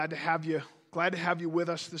Glad to have you with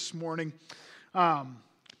us this morning.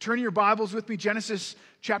 Turn your Bibles with me, Genesis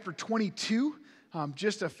chapter 22.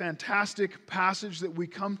 Just a fantastic passage that we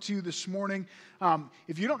come to this morning.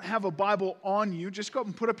 If you don't have a Bible on you, just go up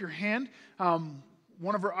and put up your hand.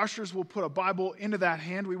 One of our ushers will put a Bible into that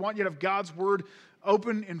hand. We want you to have God's Word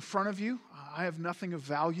open in front of you. I have nothing of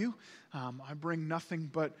value. I bring nothing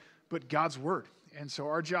but God's Word. And so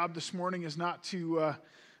our job this morning is not to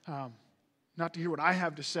hear what I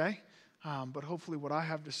have to say, but hopefully what I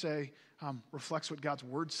have to say reflects what God's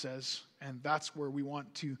Word says, and that's where we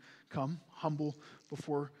want to come, humble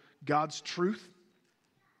before God's truth.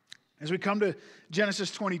 As we come to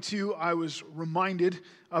Genesis 22, I was reminded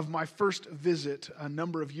of my first visit a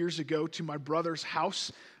number of years ago to my brother's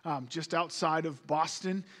house just outside of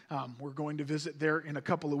Boston. We're going to visit there in a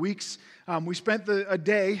couple of weeks. We spent a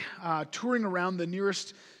day touring around the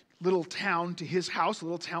nearest little town to his house, a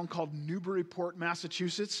little town called Newburyport,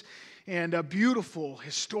 Massachusetts. And a beautiful,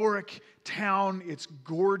 historic town. It's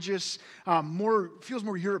gorgeous. Feels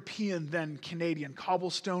more European than Canadian.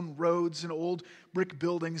 Cobblestone roads and old brick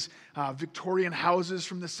buildings, Victorian houses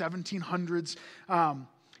from the 1700s.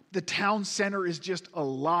 The town center is just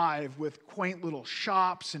alive with quaint little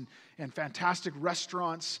shops and fantastic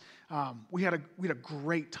restaurants. We had a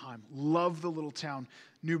great time. Love the little town,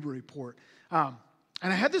 Newburyport.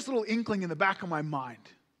 And I had this little inkling in the back of my mind.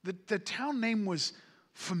 The town name was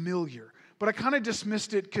familiar, but I kind of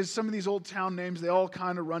dismissed it because some of these old town names, they all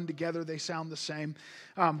kind of run together. They sound the same.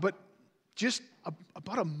 But just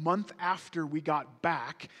about a month after we got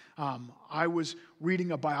back, I was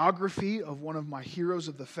reading a biography of one of my heroes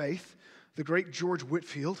of the faith, the great George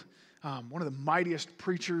Whitefield, one of the mightiest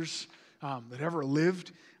preachers that ever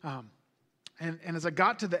lived. And as I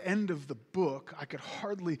got to the end of the book, I could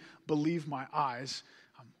hardly believe my eyes.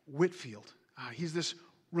 Whitefield, he's this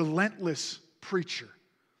relentless preacher.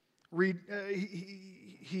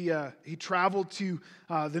 He traveled to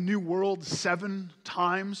the New World 7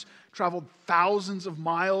 times, traveled thousands of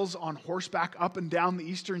miles on horseback up and down the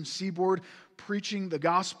eastern seaboard, preaching the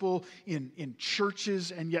gospel in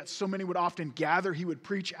churches, and yet so many would often gather. He would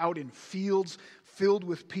preach out in fields filled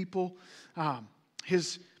with people.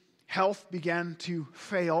 His health began to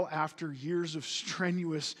fail after years of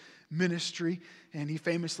strenuous ministry, and he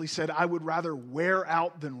famously said, "I would rather wear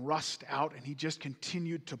out than rust out," and he just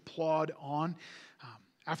continued to plod on.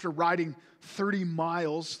 After riding 30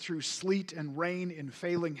 miles through sleet and rain in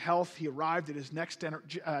failing health, he arrived at his next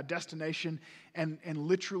destination, and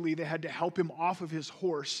literally they had to help him off of his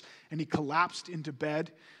horse, and he collapsed into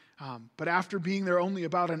bed. But after being there only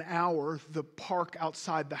about an hour, the park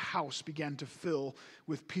outside the house began to fill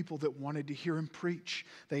with people that wanted to hear him preach.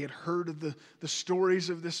 They had heard of the stories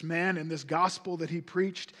of this man and this gospel that he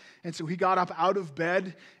preached. And so he got up out of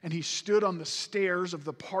bed and he stood on the stairs of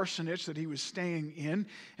the parsonage that he was staying in.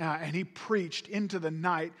 And he preached into the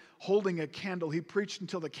night holding a candle. He preached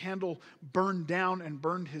until the candle burned down and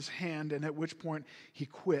burned his hand. And at which point he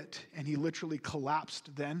quit. And he literally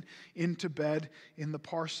collapsed then into bed in the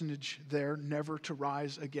parsonage there, never to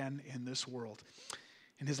rise again in this world.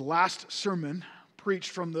 In his last sermon,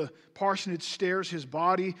 preached from the parsonage stairs, his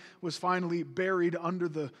body was finally buried under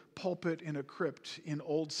the pulpit in a crypt in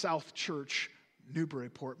Old South Church,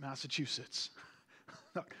 Newburyport, Massachusetts.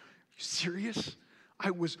 Are you serious?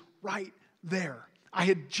 I was right there. I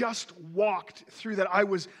had just walked through that. I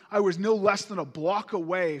was no less than a block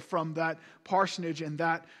away from that parsonage and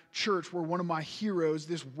that church where one of my heroes,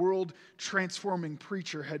 this world-transforming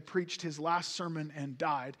preacher, had preached his last sermon and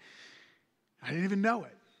died. I didn't even know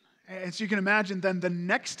it. And so you can imagine then the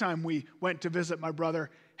next time we went to visit my brother,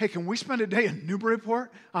 hey, can we spend a day in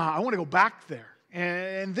Newburyport? I want to go back there.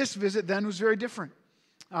 And this visit then was very different.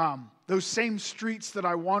 Those same streets that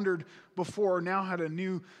I wandered before now had a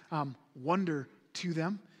new wonder to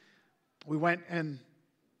them. We went and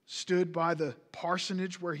stood by the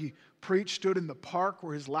parsonage where he preached, stood in the park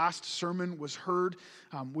where his last sermon was heard.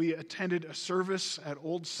 We attended a service at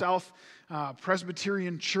Old South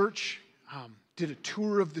Presbyterian Church, did a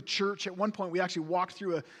tour of the church. At one point, we actually walked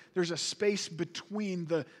through there's a space between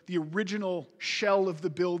the original shell of the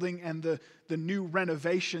building and the new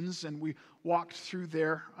renovations, and we walked through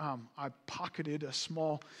there. I pocketed a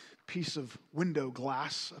small piece of window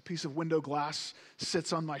glass. A piece of window glass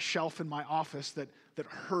sits on my shelf in my office that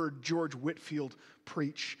heard George Whitefield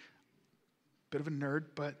preach. Bit of a nerd,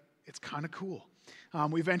 but it's kind of cool.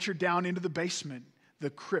 We ventured down into the basement. The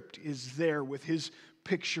crypt is there with his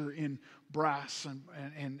picture in brass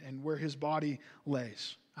and where his body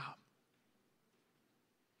lays.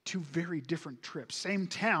 Two very different trips. Same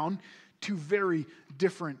town, two very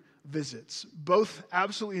different visits. Both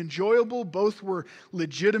absolutely enjoyable, both were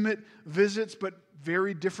legitimate visits, but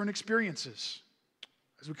very different experiences.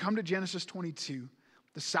 As we come to Genesis 22,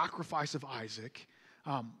 the sacrifice of Isaac,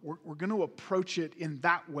 we're going to approach it in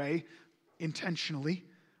that way intentionally.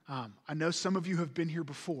 I know some of you have been here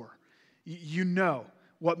before. You know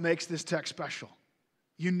what makes this text special.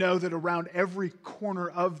 You know that around every corner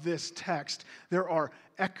of this text, there are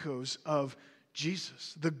echoes of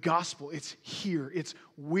Jesus, the gospel. It's here. It's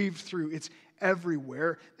weaved through. It's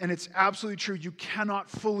everywhere. And it's absolutely true. You cannot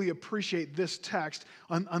fully appreciate this text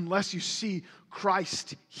unless you see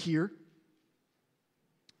Christ here.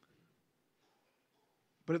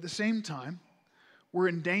 But at the same time, we're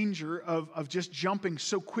in danger of just jumping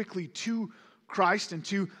so quickly to Christ and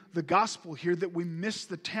to the gospel here that we miss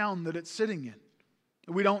the town that it's sitting in.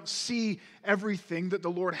 We don't see everything that the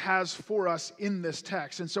Lord has for us in this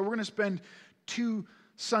text. And so we're going to spend 2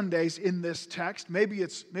 Sundays in this text. Maybe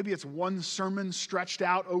it's one sermon stretched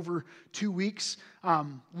out over 2 weeks,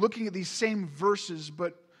 looking at these same verses,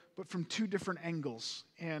 but from 2 different angles.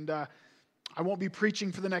 And I won't be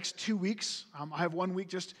preaching for the next 2 weeks. I have 1 week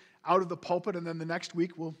just out of the pulpit, and then the next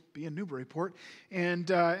week will be in Newburyport. And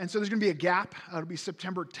so there's going to be a gap. It'll be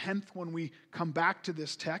September 10th when we come back to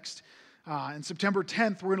this text. And September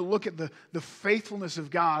 10th, we're going to look at the faithfulness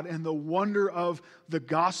of God and the wonder of the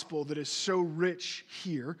gospel that is so rich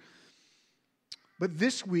here. But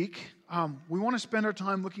this week, we want to spend our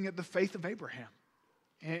time looking at the faith of Abraham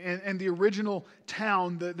and the original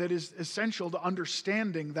town that is essential to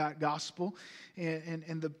understanding that gospel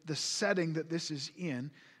and the setting that this is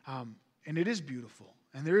in. And it is beautiful.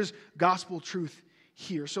 And there is gospel truth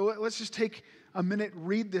here. So let's just take a minute,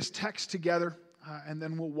 read this text together. And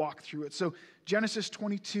then we'll walk through it. So Genesis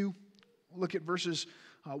 22, we'll look at verses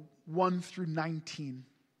 1 through 19.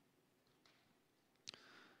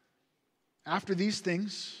 After these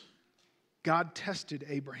things, God tested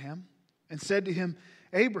Abraham and said to him,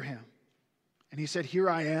 Abraham. And he said, Here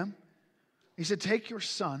I am. He said, Take your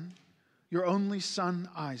son, your only son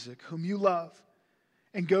Isaac, whom you love,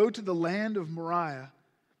 and go to the land of Moriah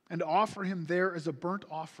and offer him there as a burnt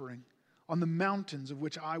offering on the mountains of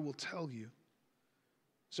which I will tell you.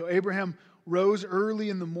 So Abraham rose early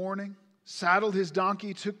in the morning, saddled his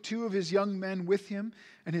donkey, took 2 of his young men with him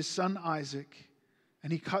and his son Isaac,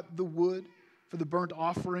 and he cut the wood for the burnt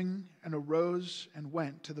offering and arose and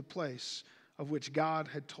went to the place of which God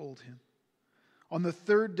had told him. On the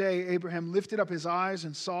 3rd day, Abraham lifted up his eyes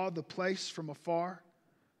and saw the place from afar.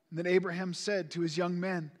 And then Abraham said to his young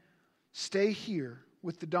men, Stay here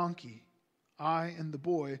with the donkey. I and the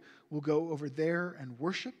boy will go over there and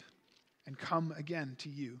worship and come again to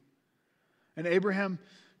you. And Abraham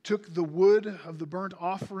took the wood of the burnt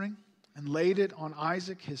offering and laid it on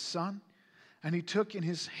Isaac his son, and he took in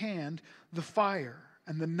his hand the fire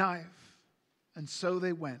and the knife, and so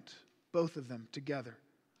they went, both of them together.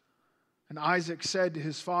 And Isaac said to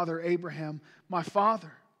his father Abraham, My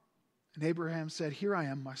father. And Abraham said, Here I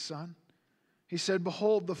am, my son. He said,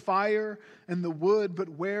 Behold, the fire and the wood, but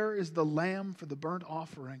where is the lamb for the burnt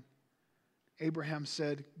offering? Abraham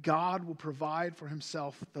said, God will provide for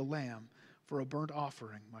himself the lamb for a burnt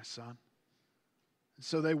offering, my son. And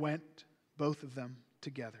so they went, both of them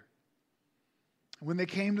together. And when they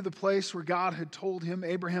came to the place where God had told him,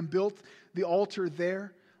 Abraham built the altar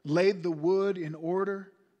there, laid the wood in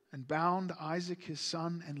order, and bound Isaac his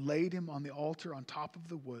son, and laid him on the altar on top of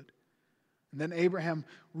the wood. And then Abraham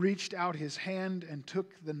reached out his hand and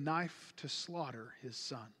took the knife to slaughter his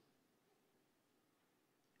son.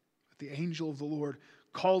 The angel of the Lord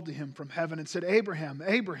called to him from heaven and said, Abraham,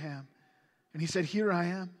 Abraham. And he said, Here I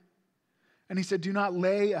am. And he said, Do not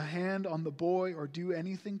lay a hand on the boy or do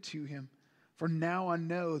anything to him, for now I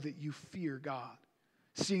know that you fear God,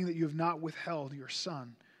 seeing that you have not withheld your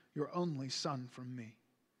son, your only son, from me.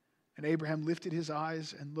 And Abraham lifted his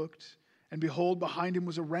eyes and looked, and behold, behind him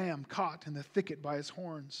was a ram caught in the thicket by his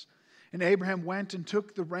horns. And Abraham went and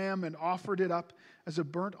took the ram and offered it up as a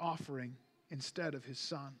burnt offering instead of his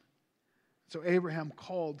son. So Abraham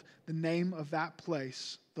called the name of that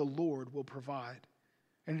place, The Lord Will Provide.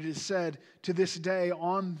 And it is said, To this day,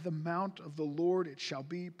 on the mount of the Lord it shall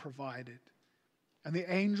be provided. And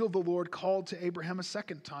the angel of the Lord called to Abraham a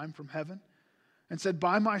second time from heaven and said,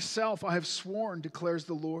 By myself I have sworn, declares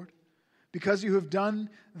the Lord, because you have done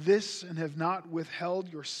this and have not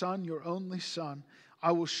withheld your son, your only son,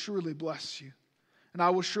 I will surely bless you. And I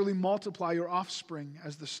will surely multiply your offspring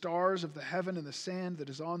as the stars of the heaven and the sand that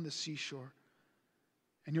is on the seashore.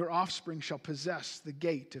 And your offspring shall possess the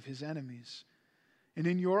gate of his enemies. And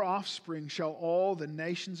in your offspring shall all the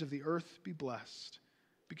nations of the earth be blessed,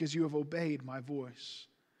 because you have obeyed my voice.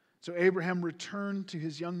 So Abraham returned to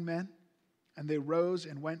his young men, and they rose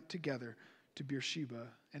and went together to Beersheba,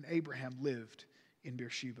 and Abraham lived in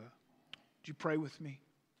Beersheba. Would you pray with me?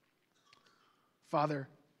 Father,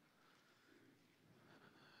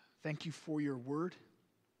 thank you for your word.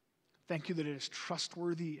 Thank you that it is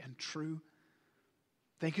trustworthy and true.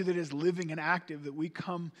 Thank you that it is living and active, that we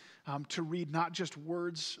come to read not just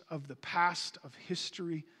words of the past, of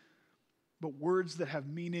history, but words that have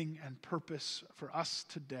meaning and purpose for us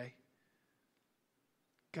today.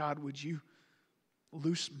 God, would you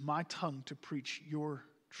loose my tongue to preach your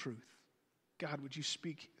truth? God, would you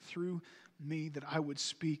speak through me, that I would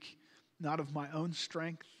speak not of my own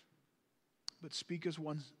strength, but speak as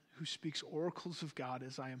one who speaks oracles of God,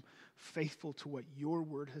 as I am faithful to what your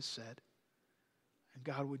word has said. And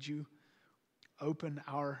God, would you open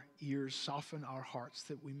our ears, soften our hearts,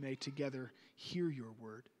 that we may together hear your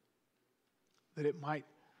word, that it might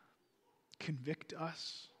convict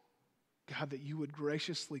us. God, that you would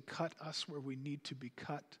graciously cut us where we need to be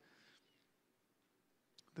cut,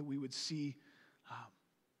 that we would see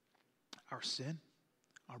our sin,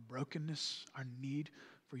 our brokenness, our need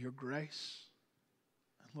for your grace.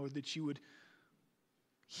 And Lord, that you would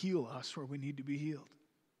heal us where we need to be healed.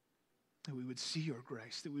 That we would see your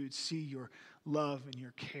grace, that we would see your love and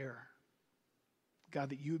your care.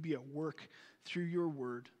 God, that you would be at work through your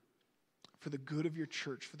word for the good of your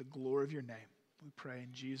church, for the glory of your name. We pray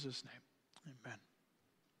in Jesus' name. Amen.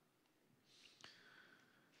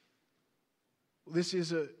 Well, this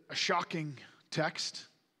is a shocking text.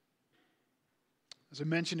 As I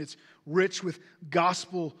mentioned, it's rich with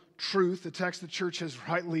gospel truth, a text the church has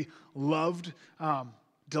rightly loved,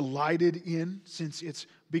 delighted in since its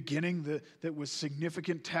beginning. That was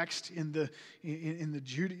significant text in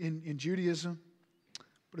Judaism.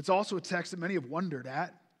 But it's also a text that many have wondered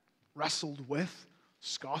at, wrestled with,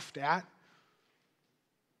 scoffed at.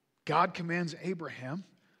 God commands Abraham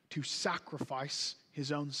to sacrifice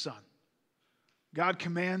his own son. God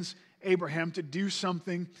commands Abraham to do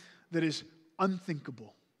something that is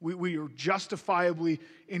unthinkable. We are justifiably,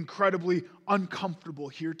 incredibly uncomfortable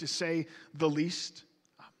here, to say the least.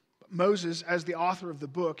 But Moses, as the author of the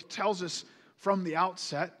book, tells us from the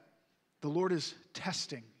outset, the Lord is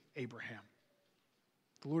testing Abraham.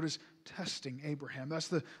 The Lord is testing Abraham. That's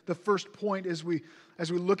the first point as we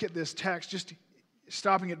look at this text, just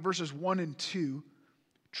stopping at verses 1 and 2.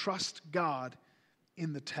 Trust God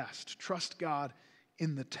in the test. Trust God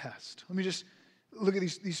in the test. Let me just look at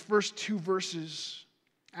these first two verses.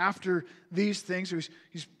 After these things,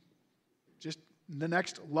 he's just the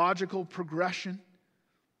next logical progression.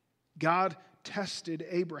 God tested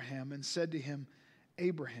Abraham and said to him,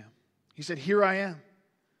 Abraham. He said, "Here I am."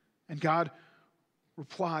 And God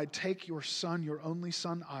replied, "Take your son, your only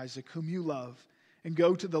son Isaac, whom you love, and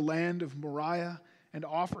go to the land of Moriah and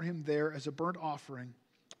offer him there as a burnt offering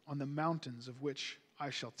on the mountains of which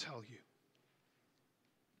I shall tell you."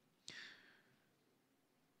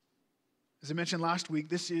 As I mentioned last week,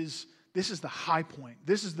 this is the high point.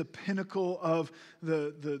 This is the pinnacle of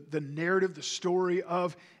the narrative, the story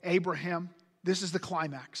of Abraham. This is the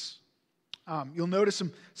climax. You'll notice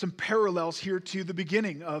some parallels here to the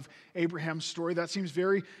beginning of Abraham's story. That seems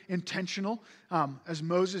very intentional. As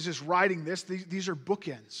Moses is writing this, these are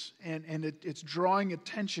bookends, and it's drawing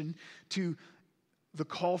attention to the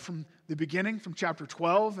call from the beginning, from chapter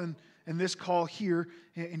 12, and this call here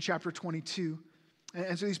in chapter 22.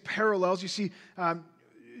 And so these parallels, you see,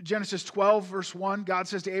 Genesis 12, verse 1, God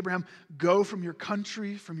says to Abraham, "Go from your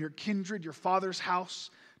country, from your kindred, your father's house,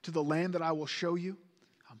 to the land that I will show you."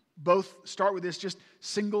 Both start with this just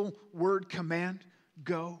single word command: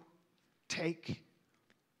 go, take.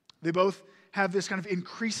 They both have this kind of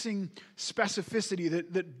increasing specificity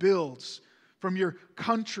that builds from your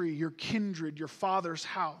country, your kindred, your father's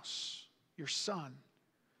house, your son,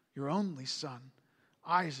 your only son,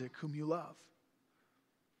 Isaac, whom you love.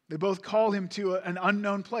 They both call him to an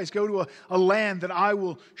unknown place. Go to a land that I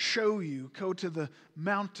will show you. Go to the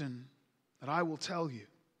mountain that I will tell you.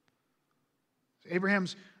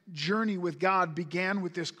 Abraham's journey with God began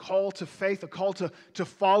with this call to faith, a call to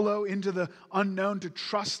follow into the unknown, to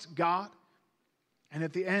trust God. And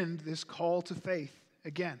at the end, this call to faith,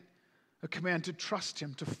 again, a command to trust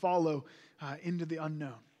him, to follow into the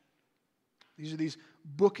unknown. These are these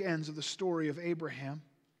bookends of the story of Abraham.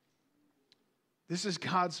 This is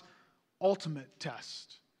God's ultimate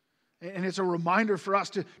test. And it's a reminder for us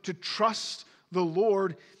to trust the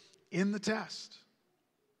Lord in the test.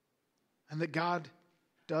 And that God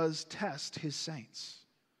does test his saints.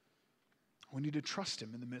 We need to trust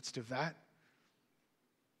him in the midst of that.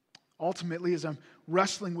 ultimately, as I'm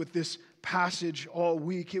wrestling with this passage all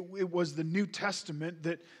week, it was the New Testament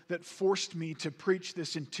that forced me to preach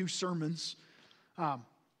this in 2 sermons.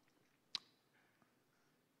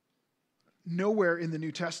 Nowhere in the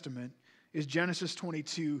New Testament is Genesis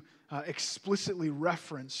 22 explicitly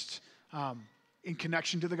referenced in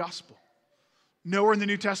connection to the gospel. Nowhere in the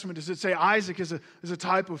New Testament does it say Isaac is a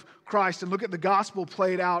type of Christ. And look at the gospel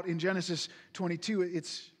played out in Genesis 22.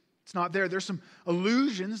 It's not there. There's some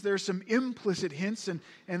allusions. There's some implicit hints, and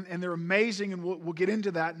they're amazing, and we'll get into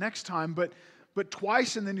that next time. But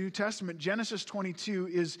twice in the New Testament, Genesis 22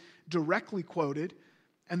 is directly quoted,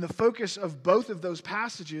 and the focus of both of those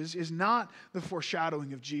passages is not the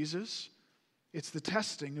foreshadowing of Jesus. It's the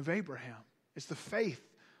testing of Abraham. It's the faith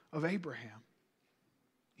of Abraham.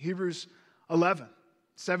 Hebrews 11,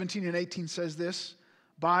 17 and 18 says this,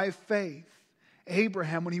 by faith,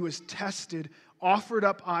 Abraham, when he was tested, offered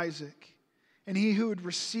up Isaac, and he who had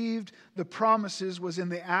received the promises was in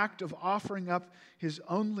the act of offering up his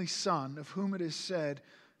only son, of whom it is said,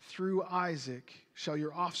 through Isaac shall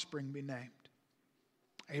your offspring be named.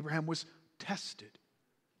 Abraham was tested.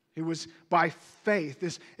 It was by faith,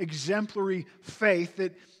 this exemplary faith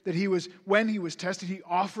that he was, when he was tested, he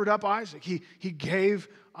offered up Isaac. He gave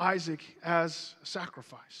Isaac as a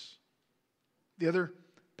sacrifice. The other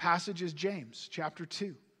passage is James chapter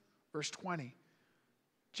 2, verse 20.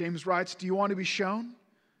 James writes, do you want to be shown,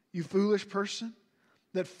 you foolish person,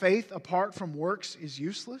 that faith apart from works is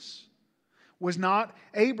useless? Was not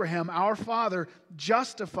Abraham, our father,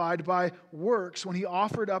 justified by works when he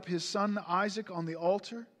offered up his son Isaac on the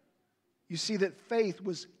altar? You see that faith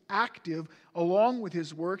was active along with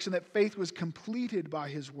his works, and that faith was completed by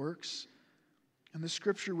his works. And the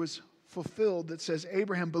scripture was fulfilled that says,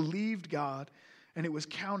 Abraham believed God, and it was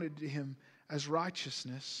counted to him as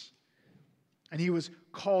righteousness. And he was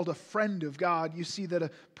called a friend of God. You see that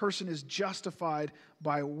a person is justified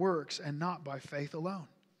by works and not by faith alone.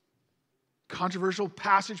 Controversial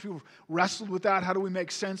passage. People wrestled with that. How do we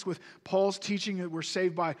make sense with Paul's teaching that we're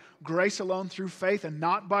saved by grace alone through faith and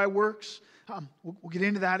not by works? We'll get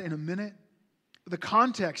into that in a minute. The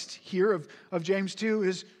context here of James 2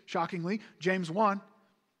 is, shockingly, James 1.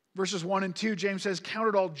 Verses 1 and 2, James says, count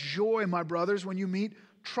it all joy, my brothers, when you meet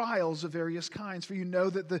trials of various kinds, for you know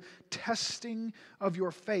that the testing of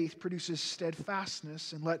your faith produces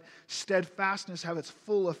steadfastness, and let steadfastness have its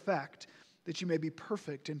full effect, that you may be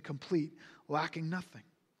perfect and complete, lacking nothing.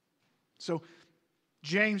 So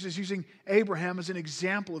James is using Abraham as an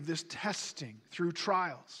example of this testing through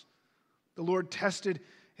trials. The Lord tested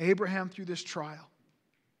Abraham through this trial.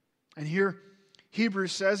 And here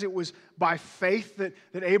Hebrews says it was by faith that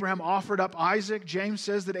Abraham offered up Isaac. James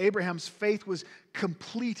says that Abraham's faith was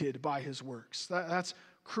completed by his works. That's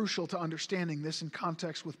crucial to understanding this in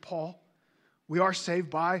context with Paul. We are saved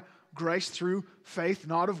by grace through faith,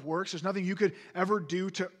 not of works. There's nothing you could ever do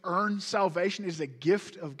to earn salvation. It is a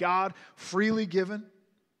gift of God, freely given.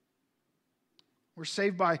 We're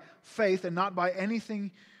saved by faith and not by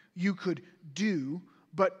anything you could do,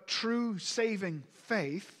 but true saving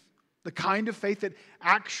faith, the kind of faith that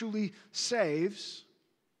actually saves,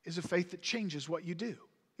 is a faith that changes what you do.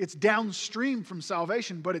 It's downstream from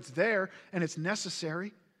salvation, but it's there and it's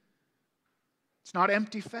necessary. It's not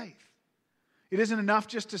empty faith. It isn't enough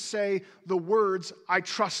just to say the words, I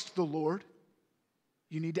trust the Lord.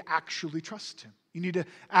 You need to actually trust Him. You need to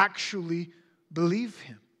actually believe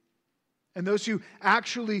Him. And those who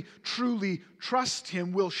actually, truly trust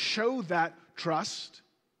Him will show that trust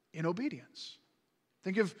in obedience.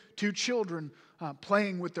 Think of two children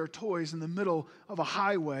playing with their toys in the middle of a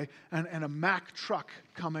highway and a Mack truck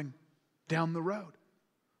coming down the road.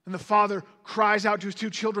 And the father cries out to his two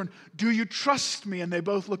children, do you trust me? And they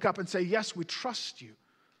both look up and say, yes, we trust you.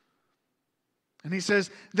 And he says,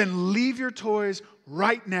 then leave your toys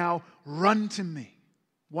right now, run to me.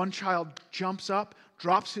 One child jumps up,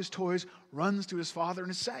 drops his toys, runs to his father, and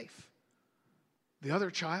is safe. The other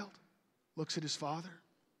child looks at his father,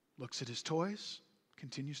 looks at his toys,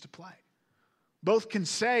 continues to play. Both can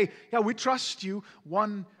say, yeah, we trust you.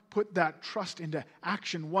 One put that trust into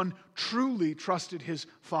action. One truly trusted his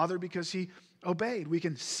father because he obeyed. We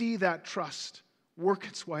can see that trust work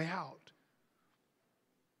its way out.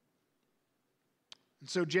 And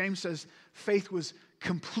so James says faith was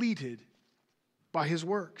completed by his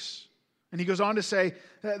works. And he goes on to say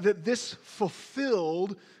that this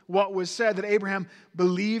fulfilled what was said, that Abraham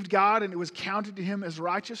believed God and it was counted to him as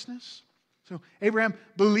righteousness. So Abraham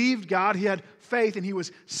believed God, he had faith, and he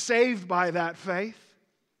was saved by that faith.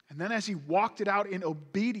 And then as he walked it out in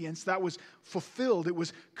obedience, that was fulfilled. It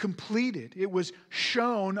was completed. It was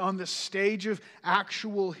shown on the stage of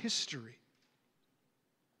actual history.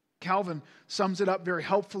 Calvin sums it up very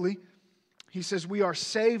helpfully. He says, we are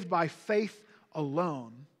saved by faith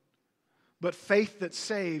alone, but faith that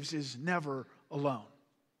saves is never alone.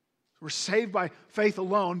 We're saved by faith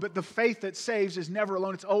alone, but the faith that saves is never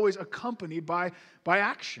alone. It's always accompanied by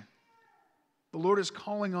action. The Lord is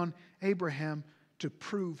calling on Abraham to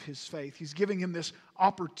prove his faith. He's giving him this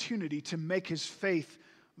opportunity to make his faith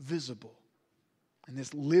visible in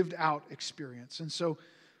this lived out experience. And so,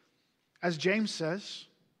 as James says,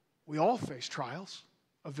 we all face trials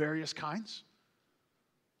of various kinds.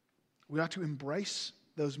 We ought to embrace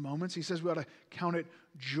those moments. He says we ought to count it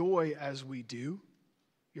joy as we do.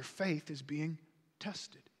 Your faith is being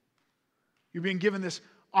tested. You're being given this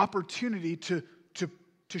opportunity to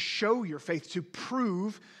show your faith, to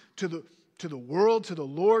prove to the world, to the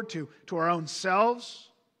Lord, to our own selves,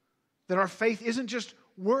 that our faith isn't just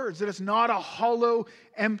words, that it's not a hollow,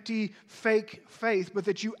 empty, fake faith, but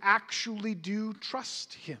that you actually do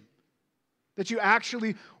trust Him. That you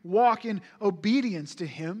actually walk in obedience to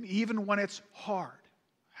Him, even when it's hard.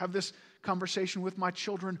 I have this conversation with my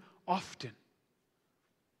children often.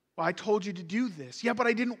 Well, I told you to do this. Yeah, but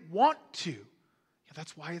I didn't want to. Yeah,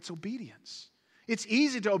 that's why it's obedience. It's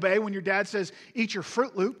easy to obey when your dad says, eat your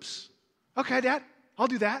Fruit Loops. Okay, Dad, I'll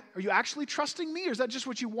do that. Are you actually trusting me, or is that just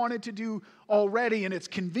what you wanted to do already, and it's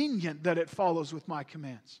convenient that it follows with my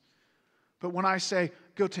commands? But when I say,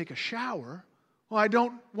 go take a shower, well, I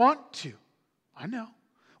don't want to. I know.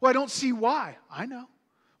 Well, I don't see why. I know.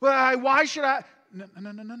 Well, why should I?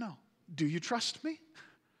 No. Do you trust me?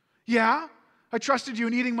 Yeah. I trusted you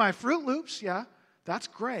in eating my Fruit Loops. Yeah, that's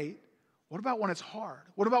great. What about when it's hard?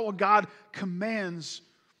 What about when God commands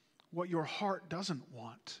what your heart doesn't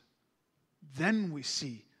want? Then we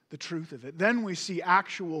see the truth of it. Then we see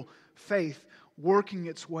actual faith working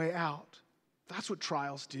its way out. That's what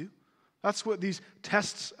trials do. That's what these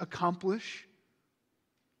tests accomplish.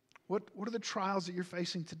 What are the trials that you're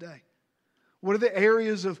facing today? What are the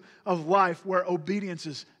areas of life where obedience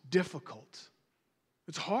is difficult?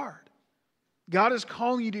 It's hard. God is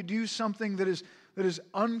calling you to do something that is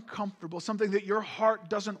uncomfortable, something that your heart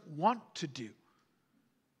doesn't want to do.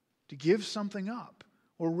 To give something up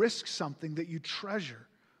or risk something that you treasure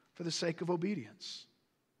for the sake of obedience.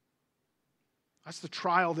 That's the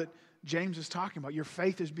trial that James is talking about. Your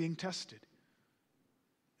faith is being tested.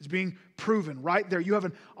 It's being proven right there. You have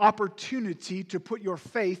an opportunity to put your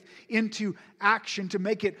faith into action, to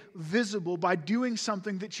make it visible by doing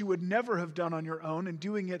something that you would never have done on your own and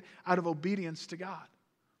doing it out of obedience to God.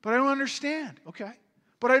 But I don't understand. Okay.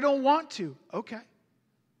 But I don't want to. Okay.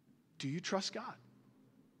 Do you trust God?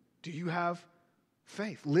 Do you have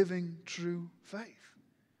faith, living true faith?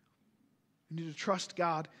 You need to trust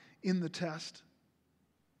God in the test.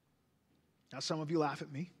 Now, some of you laugh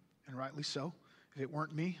at me, and rightly so. If it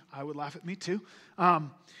weren't me, I would laugh at me too.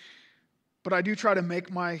 But I do try to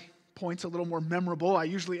make my points a little more memorable. I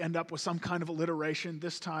usually end up with some kind of alliteration.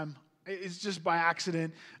 This time, it's just by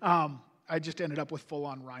accident. I just ended up with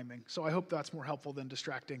full-on rhyming. So I hope that's more helpful than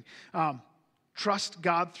distracting. Trust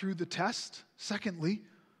God through the test. Secondly,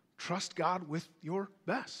 trust God with your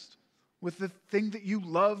best, with the thing that you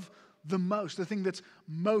love the most, the thing that's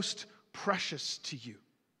most precious to you.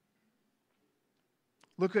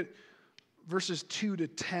 Look at verses 2 to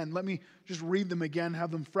 10. Let me just read them again,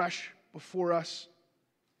 have them fresh before us.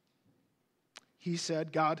 He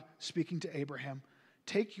said, God speaking to Abraham,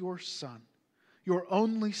 take your son, your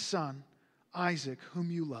only son, Isaac,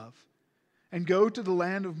 whom you love, and go to the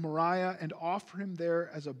land of Moriah and offer him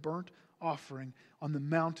there as a burnt offering on the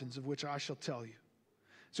mountains of which I shall tell you.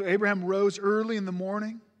 So Abraham rose early in the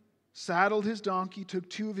morning, saddled his donkey, took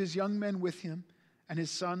 2 of his young men with him, and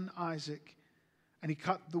his son Isaac, and he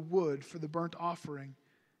cut the wood for the burnt offering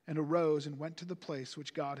and arose and went to the place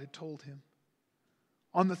which God had told him.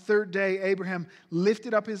 On the 3rd day, Abraham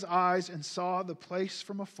lifted up his eyes and saw the place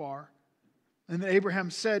from afar. And then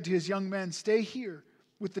Abraham said to his young men, stay here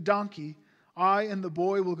with the donkey. I and the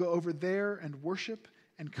boy will go over there and worship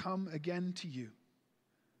and come again to you.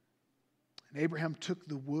 And Abraham took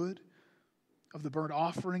the wood of the burnt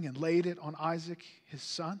offering and laid it on Isaac, his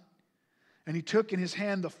son. And he took in his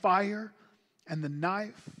hand the fire and the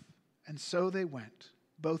knife, and so they went,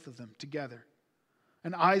 both of them together.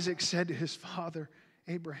 And Isaac said to his father,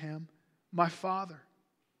 Abraham, my father.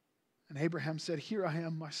 And Abraham said, here I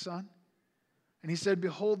am, my son. And he said,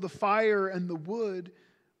 behold the fire and the wood,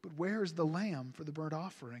 but where is the lamb for the burnt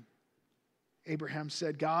offering? Abraham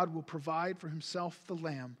said, God will provide for himself the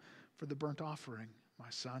lamb for the burnt offering, my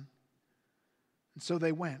son. And so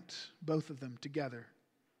they went, both of them together.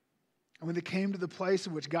 And when they came to the place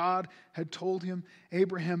in which God had told him,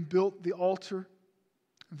 Abraham built the altar.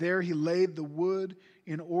 There he laid the wood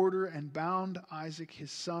in order and bound Isaac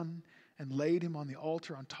his son and laid him on the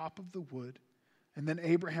altar on top of the wood. And then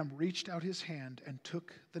Abraham reached out his hand and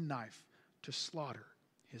took the knife to slaughter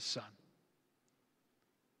his son.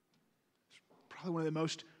 It's probably one of the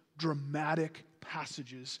most dramatic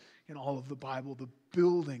passages in all of the Bible. The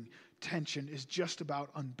building tension is just about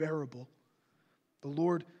unbearable. The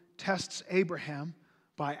Lord tests Abraham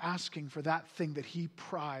by asking for that thing that he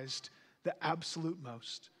prized the absolute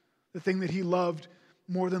most, the thing that he loved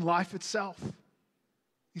more than life itself.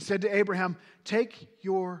 He said to Abraham, "Take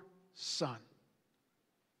your son."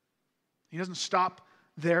 He doesn't stop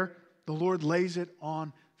there. The Lord lays it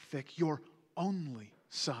on thick. Your only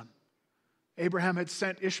son. Abraham had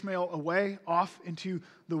sent Ishmael away off into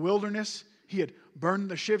the wilderness. He had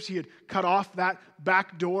burned the ships. He had cut off that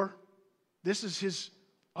back door. This is his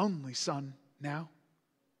only son now.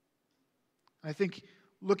 I think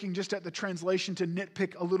looking just at the translation to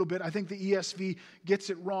nitpick a little bit, I think the ESV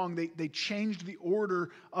gets it wrong. They changed the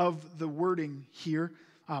order of the wording here.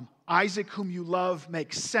 Isaac, whom you love,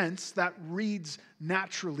 makes sense. That reads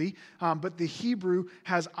naturally. But the Hebrew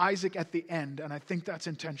has Isaac at the end, and I think that's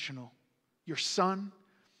intentional. Your son,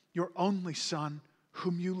 your only son,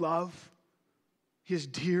 whom you love, his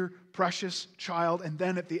dear, precious child. And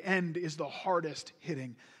then at the end is the hardest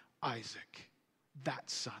hitting Isaac, that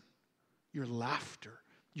son. Your laughter,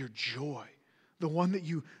 your joy, the one that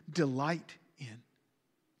you delight in.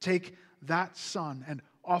 Take that son and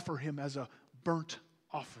offer him as a burnt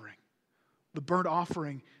offering. The burnt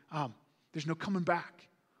offering, there's no coming back.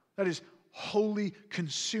 That is wholly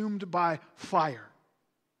consumed by fire.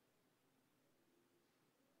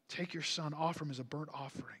 Take your son, offer him as a burnt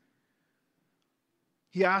offering.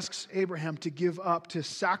 He asks Abraham to give up, to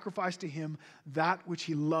sacrifice to him that which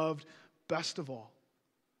he loved best of all,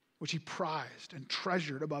 which he prized and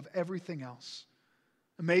treasured above everything else.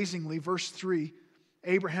 Amazingly, verse 3,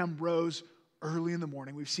 Abraham rose early in the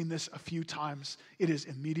morning. We've seen this a few times. It is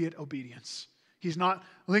immediate obedience. He's not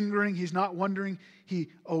lingering. He's not wondering.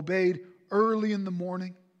 He obeyed early in the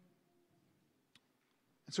morning.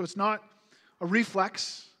 And so it's not a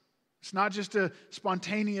reflex. It's not just a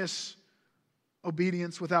spontaneous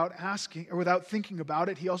obedience without asking or without thinking about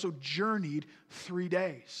it. He also journeyed 3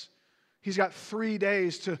 days. He's got 3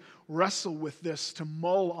 days to wrestle with this, to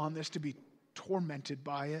mull on this, to be tormented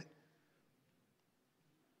by it.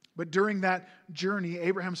 But during that journey,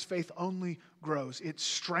 Abraham's faith only grows. It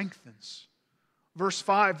strengthens. Verse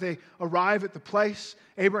 5, they arrive at the place.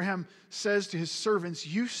 Abraham says to his servants,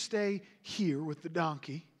 "You stay here with the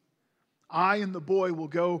donkey. I and the boy will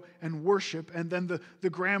go and worship." And then the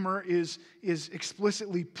grammar is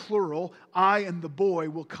explicitly plural. I and the boy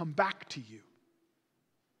will come back to you.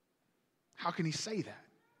 How can he say that?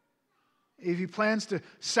 If he plans to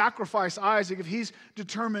sacrifice Isaac, if he's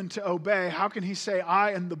determined to obey, how can he say,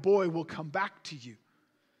 I and the boy will come back to you?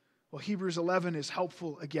 Well, Hebrews 11 is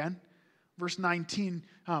helpful again. Verse 19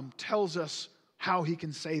 tells us how he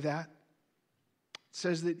can say that. It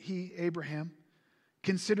says that he, Abraham,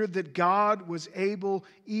 considered that God was able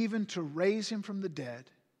even to raise him from the dead,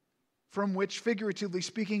 from which, figuratively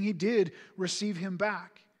speaking, he did receive him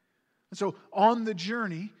back. And so on the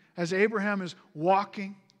journey, as Abraham is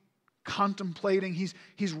walking, contemplating,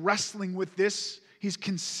 he's wrestling with this, he's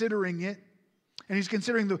considering it, and he's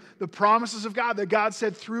considering the promises of God, that God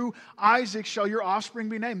said, through Isaac shall your offspring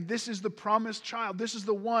be named. This is the promised child. This is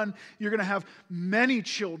the one you're going to have many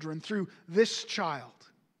children through this child.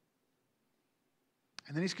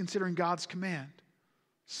 And then he's considering God's command.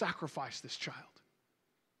 Sacrifice this child.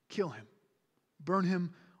 Kill him. Burn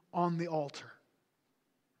him on the altar.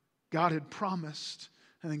 God had promised,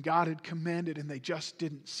 and then God had commanded, and they just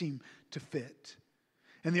didn't seem to fit.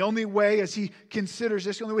 And the only way, as he considers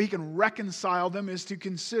this, the only way he can reconcile them is to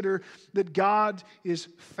consider that God is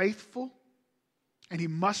faithful and he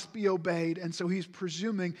must be obeyed. And so he's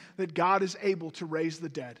presuming that God is able to raise the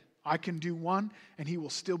dead. I can do one and he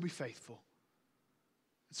will still be faithful.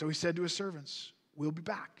 And so he said to his servants, we'll be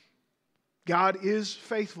back. God is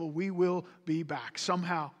faithful. We will be back.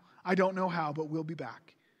 Somehow. I don't know how, but we'll be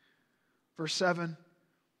back. Verse 7,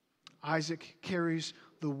 Isaac carries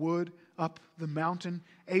the wood up the mountain.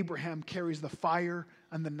 Abraham carries the fire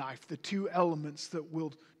and the knife, the two elements that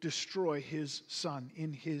will destroy his son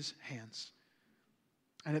in his hands.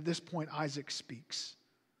 And at this point, Isaac speaks.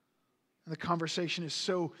 And the conversation is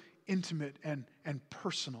so intimate and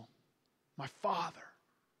personal. My father,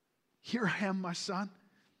 here I am, my son.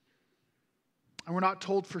 And we're not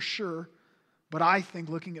told for sure, but I think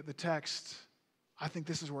looking at the text, I think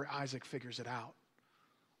this is where Isaac figures it out.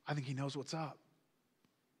 I think he knows what's up.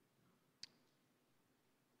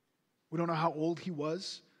 We don't know how old he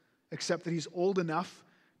was except that he's old enough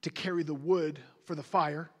to carry the wood for the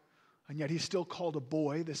fire, and yet he's still called a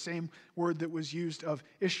boy, the same word that was used of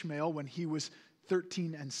Ishmael when he was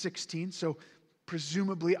 13 and 16. So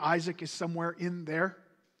presumably Isaac is somewhere in there,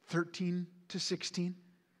 13 to 16.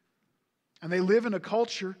 And they live in a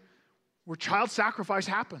culture where child sacrifice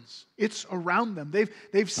happens. It's around them.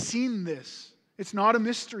 They've seen this. It's not a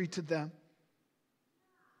mystery to them.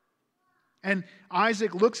 And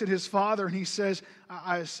Isaac looks at his father and he says,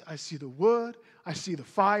 I see the wood, I see the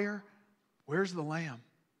fire. Where's the lamb,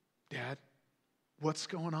 Dad? What's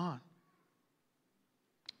going on?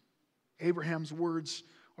 Abraham's words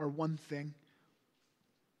are one thing,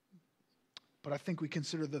 but I think we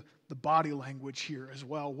consider the body language here as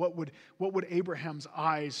well. What would Abraham's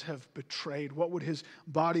eyes have betrayed? What would his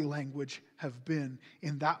body language have been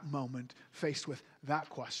in that moment faced with that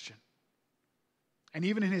question? And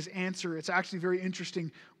even in his answer, it's actually very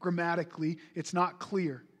interesting grammatically. It's not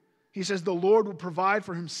clear. He says, the Lord will provide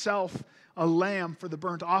for himself a lamb for the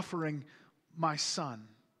burnt offering, my son.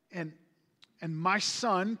 And my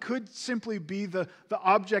son could simply be the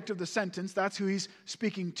object of the sentence. That's who he's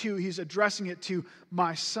speaking to. He's addressing it to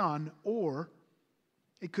my son. Or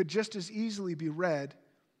it could just as easily be read,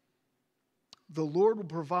 the Lord will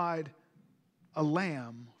provide a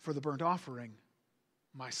lamb for the burnt offering,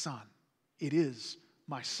 my son. It is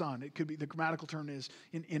my son. It could be, the grammatical term is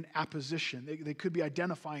in apposition. They could be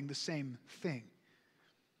identifying the same thing.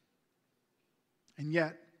 And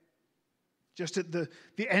yet, just at the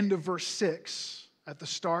end of verse 6, at the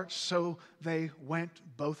start, so they went,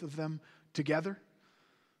 both of them together.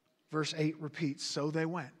 Verse 8 repeats, so they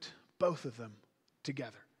went, both of them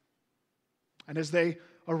together. And as they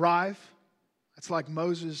arrive, it's like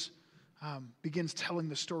Moses begins telling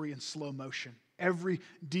the story in slow motion. Every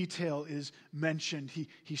detail is mentioned.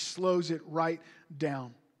 He slows it right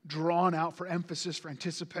down, drawn out for emphasis, for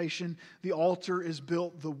anticipation. The altar is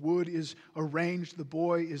built. The wood is arranged. The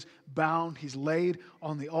boy is bound. He's laid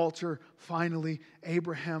on the altar. Finally,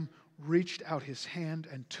 Abraham reached out his hand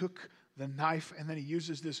and took the knife, and then he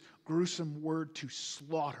uses this gruesome word to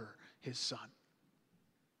slaughter his son.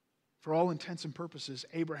 For all intents and purposes,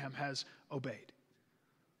 Abraham has obeyed.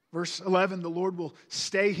 Verse 11, the Lord will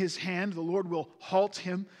stay his hand. The Lord will halt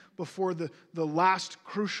him before the last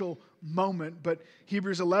crucial moment. But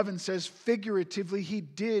Hebrews 11 says, figuratively, he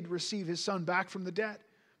did receive his son back from the dead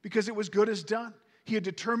because it was good as done. He had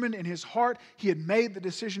determined in his heart, he had made the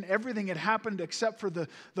decision, everything had happened except for the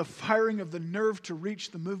firing of the nerve to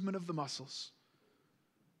reach the movement of the muscles.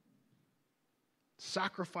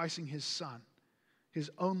 Sacrificing his son,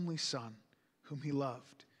 his only son, whom he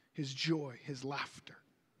loved, his joy, his laughter.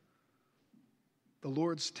 The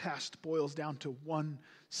Lord's test boils down to one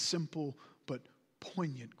simple but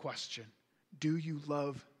poignant question. Do you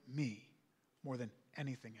love me more than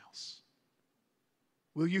anything else?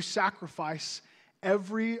 Will you sacrifice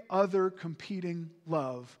every other competing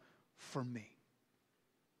love for me?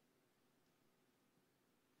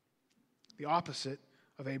 The opposite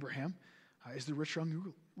of Abraham is the rich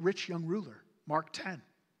young ruler, Mark 10.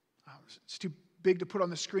 It's too big to put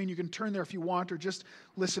on the screen. You can turn there if you want, or just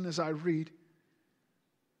listen as I read.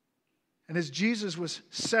 And as Jesus was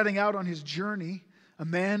setting out on his journey, a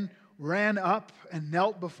man ran up and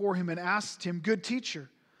knelt before him and asked him, "Good teacher,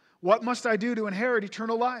 what must I do to inherit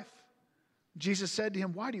eternal life?" Jesus said to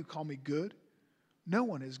him, "Why do you call me good? No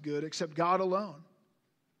one is good except God alone.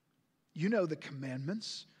 You know the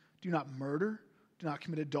commandments. Do not murder. Do not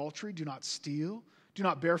commit adultery. Do not steal. Do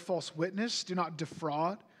not bear false witness. Do not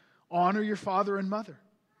defraud. Honor your father and mother."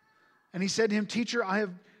 And he said to him, "Teacher, I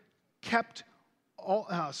have kept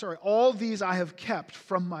all these I have kept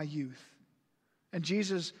from my youth." And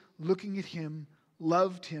Jesus, looking at him,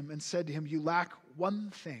 loved him and said to him, "You lack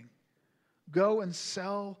one thing. Go and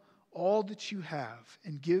sell all that you have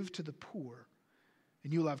and give to the poor,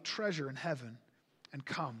 and you will have treasure in heaven, and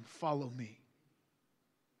come, follow me."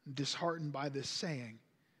 And disheartened by this saying,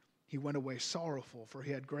 he went away sorrowful, for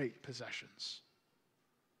he had great possessions.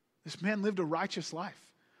 This man lived a righteous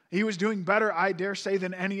life. He was doing better, I dare say,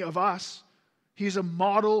 than any of us. He's a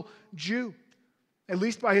model Jew. At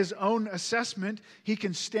least by his own assessment, he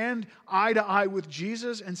can stand eye to eye with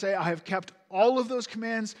Jesus and say, "I have kept all of those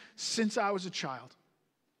commands since I was a child."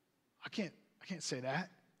 I can't say that.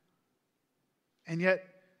 And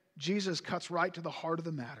yet, Jesus cuts right to the heart of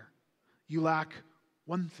the matter. You lack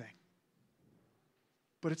one thing.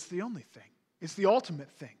 But it's the only thing. It's the ultimate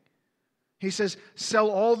thing. He says, sell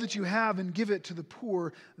all that you have and give it to the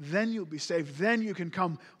poor, then you'll be saved. Then you can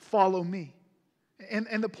come follow me.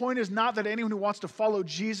 And the point is not that anyone who wants to follow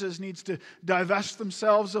Jesus needs to divest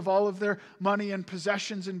themselves of all of their money and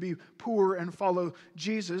possessions and be poor and follow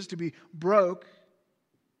Jesus, to be broke.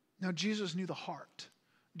 No, Jesus knew the heart.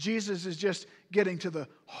 Jesus is just getting to the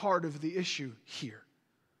heart of the issue here.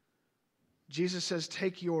 Jesus says,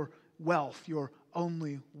 take your wealth, your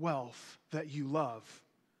only wealth that you love,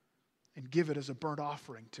 and give it as a burnt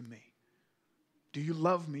offering to me. Do you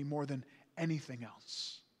love me more than anything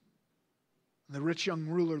else? And the rich young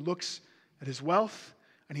ruler looks at his wealth,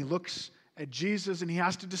 and he looks at Jesus, and he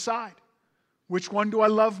has to decide, which one do I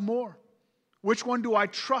love more? Which one do I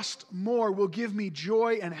trust more will give me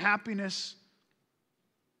joy and happiness?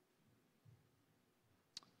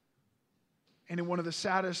 And in one of the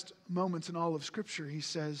saddest moments in all of Scripture, he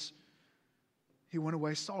says he went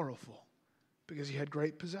away sorrowful because he had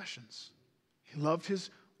great possessions. He loved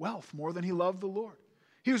his wealth more than he loved the Lord.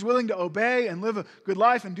 He was willing to obey and live a good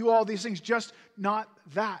life and do all these things, just not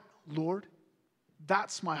that, Lord.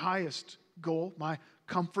 That's my highest goal, my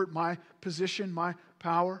comfort, my position, my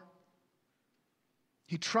power.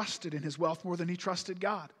 He trusted in his wealth more than he trusted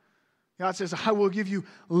God. God says, I will give you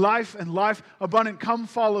life and life abundant. Come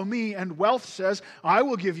follow me. And wealth says, I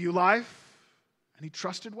will give you life. And he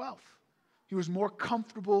trusted wealth. He was more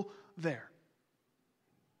comfortable there.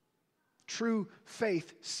 True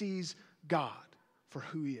faith sees God for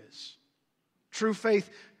who he is. True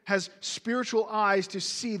faith has spiritual eyes to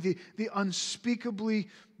see the unspeakably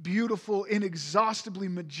beautiful, inexhaustibly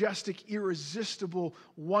majestic, irresistible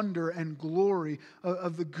wonder and glory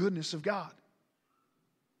of the goodness of God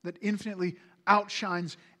that infinitely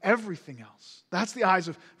outshines everything else. That's the eyes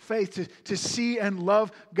of faith, to see and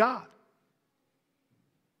love God.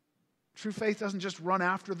 True faith doesn't just run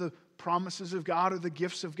after the promises of God or the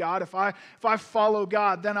gifts of God. If I follow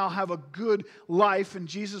God, then I'll have a good life and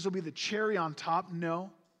Jesus will be the cherry on top. No.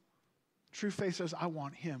 True faith says, I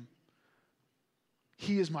want him.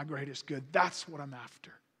 He is my greatest good. That's what I'm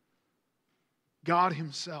after. God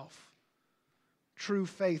himself. True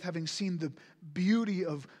faith, having seen the beauty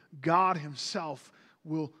of God himself,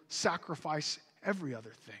 will sacrifice every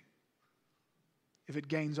other thing if it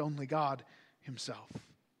gains only God himself.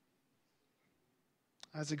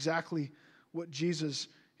 That's exactly what Jesus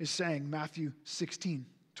is saying, Matthew 16,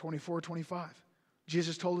 24, 25.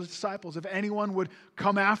 Jesus told his disciples, if anyone would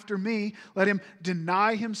come after me, let him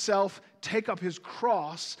deny himself, take up his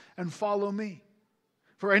cross, and follow me.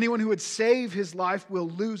 For anyone who would save his life will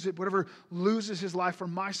lose it. Whatever loses his life for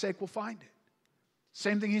my sake will find it.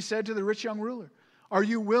 Same thing he said to the rich young ruler. Are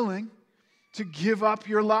you willing to give up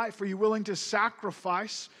your life? Are you willing to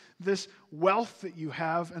sacrifice this wealth that you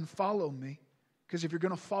have and follow me? Because if you're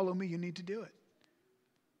going to follow me, you need to do it.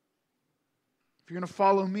 If you're going to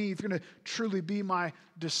follow me, if you're going to truly be my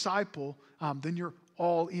disciple, then you're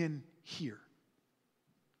all in here.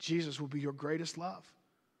 Jesus will be your greatest love.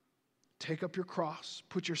 Take up your cross,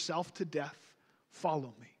 put yourself to death,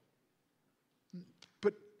 follow me.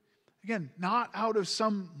 But again, not out of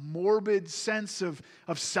some morbid sense of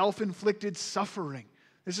self-inflicted suffering.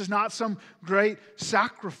 This is not some great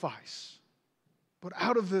sacrifice. But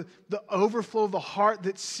out of the overflow of the heart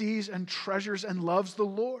that sees and treasures and loves the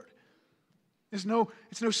Lord. It's no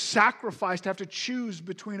sacrifice to have to choose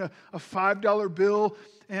between a $5 bill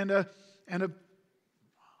and a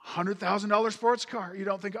 $100,000 sports car. You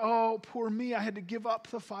don't think, oh, poor me, I had to give up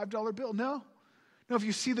the $5 bill. No, if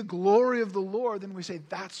you see the glory of the Lord, then we say,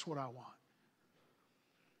 that's what I want.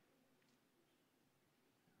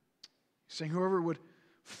 He's saying whoever would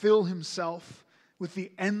fill himself with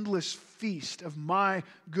the endless feast of my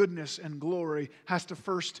goodness and glory has to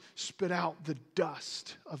first spit out the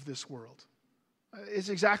dust of this world. It's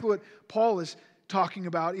exactly what Paul is talking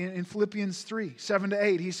about in Philippians 3,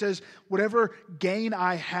 7-8. He says, whatever gain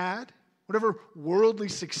I had, whatever worldly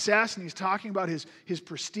success, and he's talking about his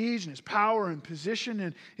prestige and his power and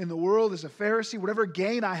position in the world as a Pharisee, whatever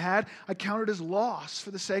gain I had, I counted as loss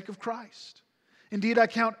for the sake of Christ. Indeed, I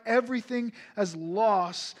count everything as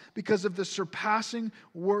loss because of the surpassing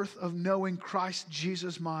worth of knowing Christ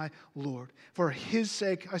Jesus my Lord. For his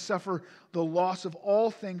sake I suffer the loss of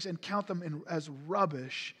all things and count them as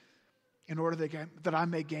rubbish in order that I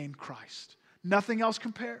may gain Christ. Nothing else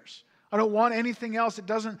compares. I don't want anything else. It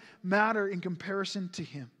doesn't matter in comparison to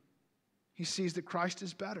him. He sees that Christ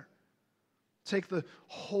is better. Take the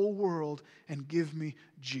whole world and give me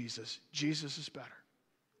Jesus. Jesus is better.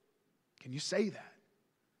 Can you say that?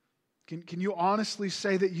 Can you honestly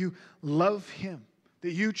say that you love him,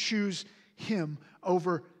 that you choose him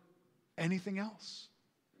over anything else,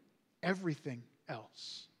 everything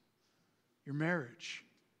else? Your marriage,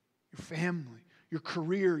 your family, your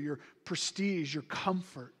career, your prestige, your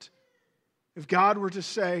comfort. If God were to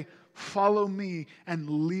say, follow me and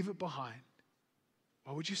leave it behind,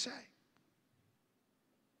 what would you say?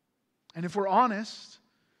 And if we're honest,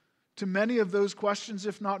 to many of those questions,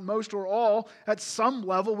 if not most or all, at some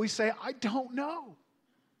level we say, I don't know.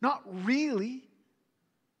 Not really.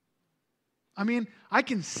 I mean, I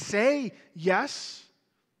can say yes.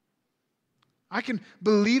 I can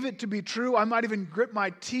believe it to be true. I might even grit my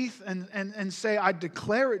teeth and say I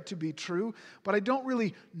declare it to be true, but I don't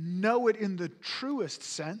really know it in the truest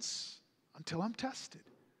sense until I'm tested.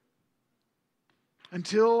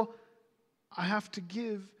 Until I have to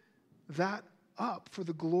give that up for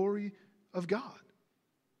the glory of God.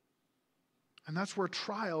 And that's where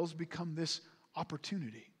trials become this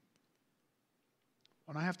opportunity.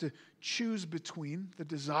 When I have to choose between the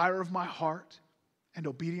desire of my heart and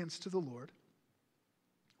obedience to the Lord.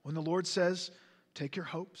 When the Lord says, take your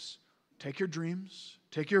hopes, take your dreams,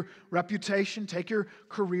 take your reputation, take your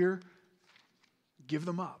career, give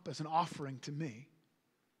them up as an offering to me.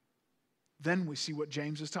 Then we see what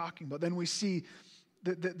James is talking about. Then we see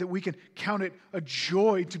that we can count it a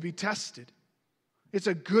joy to be tested. It's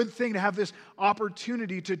a good thing to have this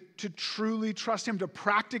opportunity to truly trust Him, to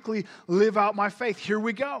practically live out my faith. Here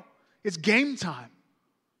we go. It's game time.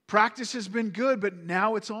 Practice has been good, but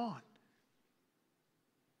now it's on.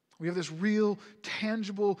 We have this real,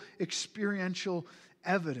 tangible, experiential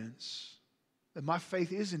evidence that my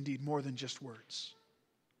faith is indeed more than just words.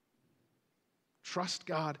 Trust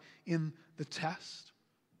God in the test.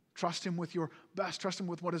 Trust Him with your best. Trust Him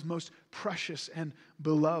with what is most precious and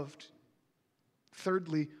beloved.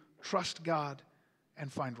 Thirdly, trust God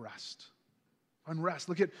and find rest. Find rest.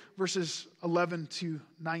 Look at verses 11 to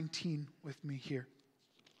 19 with me here.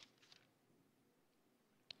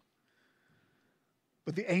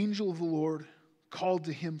 But the angel of the Lord called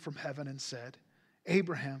to him from heaven and said,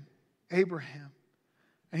 Abraham, Abraham.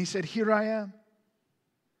 And he said, here I am.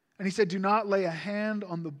 And he said, do not lay a hand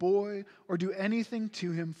on the boy or do anything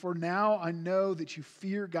to him, for now I know that you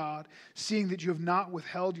fear God, seeing that you have not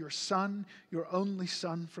withheld your son, your only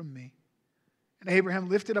son, from me. And Abraham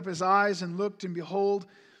lifted up his eyes and looked, and behold,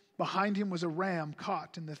 behind him was a ram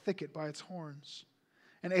caught in the thicket by its horns.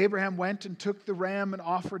 And Abraham went and took the ram and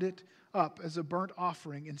offered it up as a burnt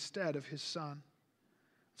offering instead of his son.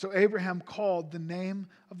 So Abraham called the name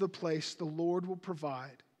of the place, the Lord will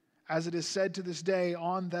provide. As it is said to this day,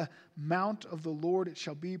 on the mount of the Lord it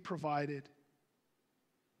shall be provided.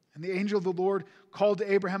 And the angel of the Lord called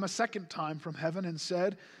to Abraham a second time from heaven and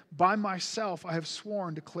said, by myself I have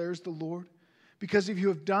sworn, declares the Lord, because if you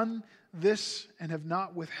have done this and have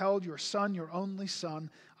not withheld your son, your only son,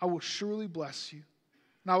 I will surely bless you.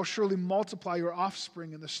 And I will surely multiply your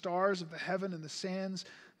offspring in the stars of the heaven and the sands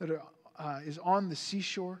that is on the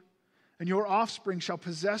seashore. And your offspring shall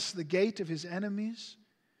possess the gate of his enemies.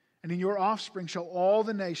 And in your offspring shall all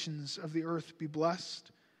the nations of the earth be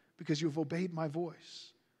blessed, because you have obeyed my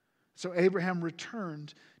voice. So Abraham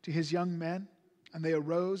returned to his young men, and they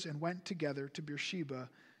arose and went together to Beersheba,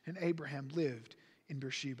 and Abraham lived in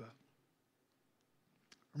Beersheba.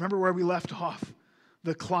 Remember where we left off?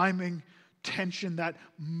 The climbing tension, that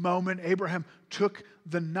moment. Abraham took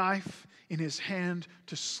the knife in his hand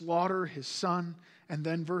to slaughter his son. And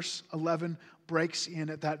then verse 11 breaks in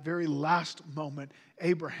at that very last moment.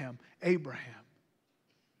 Abraham, Abraham.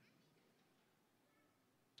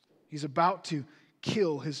 He's about to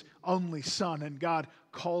kill his only son, and God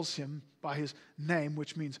calls him by his name,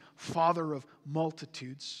 which means father of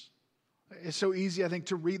multitudes. It's so easy, I think,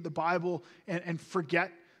 to read the Bible and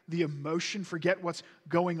forget the emotion, forget what's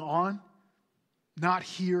going on. Not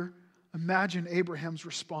here. Imagine Abraham's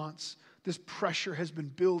response. This pressure has been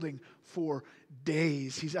building for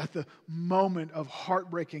days. He's at the moment of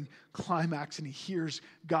heartbreaking climax, and he hears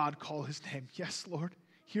God call his name. Yes, Lord,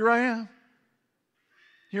 here I am.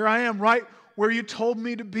 Here I am, right where you told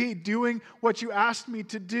me to be, doing what you asked me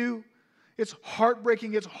to do. It's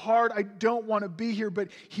heartbreaking. It's hard. I don't want to be here, but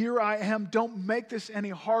here I am. Don't make this any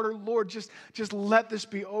harder, Lord. Just let this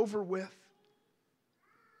be over with.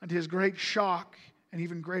 And to his great shock and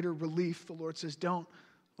even greater relief, the Lord says, don't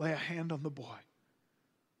lay a hand on the boy.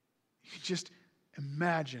 You can just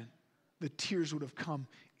imagine the tears would have come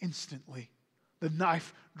instantly. The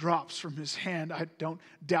knife drops from his hand. I don't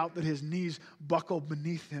doubt that his knees buckle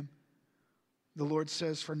beneath him. The Lord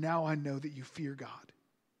says, for now I know that you fear God.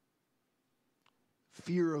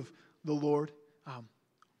 Fear of the Lord,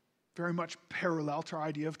 very much parallel to our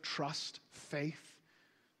idea of trust, faith.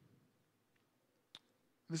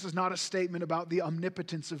 This is not a statement about the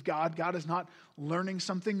omnipotence of God. God is not learning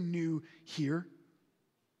something new here.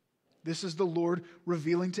 This is the Lord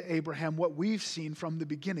revealing to Abraham what we've seen from the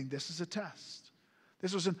beginning. This is a test.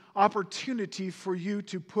 This was an opportunity for you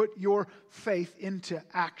to put your faith into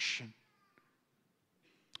action.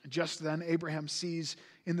 Just then, Abraham sees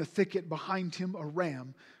in the thicket behind him a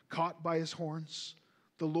ram caught by his horns.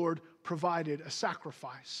 The Lord provided a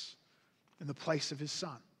sacrifice in the place of his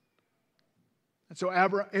son. And so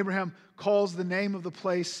Abraham calls the name of the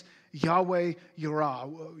place Yahweh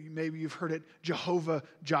Yireh. Maybe you've heard it, Jehovah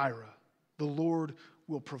Jireh. The Lord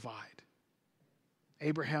will provide.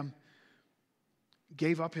 Abraham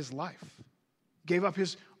gave up his life, gave up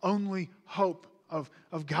his only hope of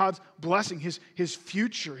God's blessing, his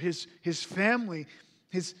future, his family,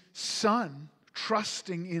 his son,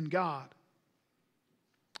 trusting in God.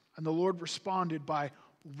 And the Lord responded by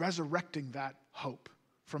resurrecting that hope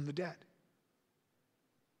from the dead.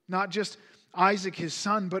 Not just Isaac, his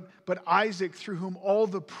son, but Isaac, through whom all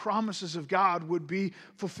the promises of God would be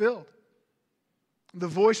fulfilled. The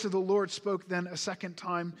voice of the Lord spoke then a second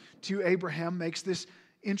time to Abraham, makes this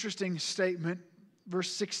interesting statement. Verse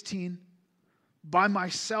 16, "By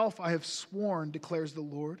myself I have sworn, declares the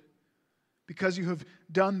Lord, because you have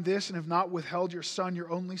done this and have not withheld your son, your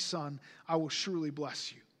only son, I will surely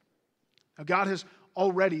bless you." Now God has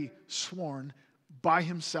already sworn by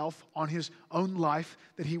himself on his own life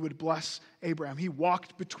that he would bless Abraham. He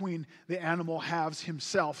walked between the animal halves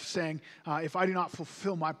himself, saying, if I do not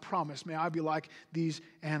fulfill my promise, may I be like these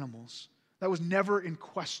animals. That was never in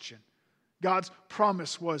question. God's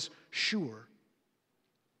promise was sure.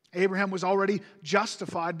 Abraham was already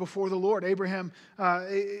justified before the Lord.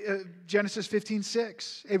 Genesis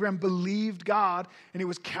 15:6. Abraham believed God and it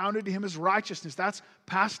was counted to him as righteousness. That's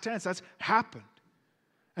past tense. That's happened.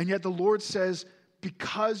 And yet the Lord says,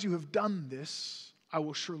 because you have done this, I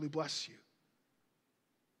will surely bless you.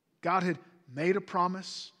 God had made a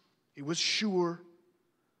promise. It was sure.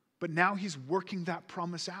 But now he's working that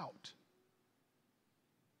promise out.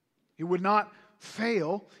 It would not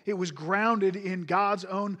fail. It was grounded in God's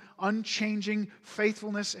own unchanging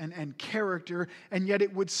faithfulness and character, and yet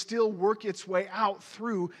it would still work its way out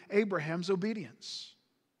through Abraham's obedience.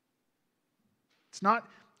 It's not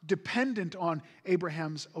dependent on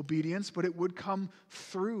Abraham's obedience, but it would come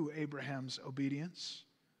through Abraham's obedience.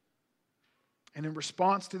 And in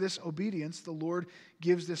response to this obedience, the Lord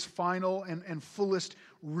gives this final and fullest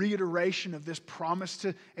reiteration of this promise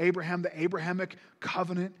to Abraham, the Abrahamic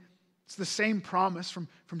covenant. It's the same promise from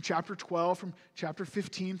chapter 12, from chapter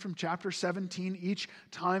 15, from chapter 17. Each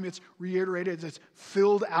time it's reiterated, it's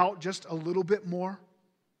filled out just a little bit more.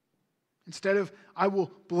 Instead of, I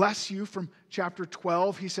will bless you from chapter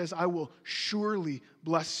 12, he says, I will surely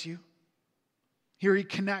bless you. Here he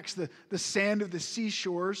connects the sand of the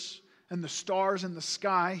seashores and the stars in the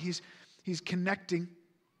sky. He's connecting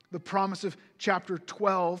the promise of chapter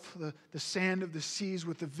 12, the sand of the seas,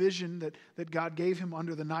 with the vision that God gave him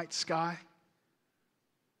under the night sky.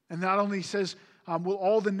 And not only says, will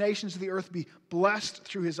all the nations of the earth be blessed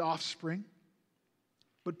through his offspring,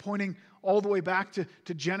 but pointing all the way back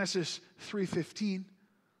to Genesis 3:15,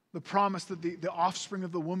 the promise that the offspring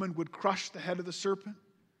of the woman would crush the head of the serpent.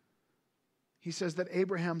 He says that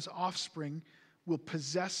Abraham's offspring will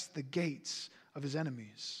possess the gates of his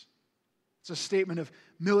enemies. It's a statement of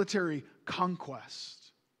military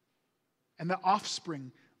conquest. And the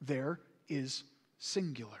offspring there is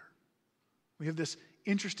singular. We have this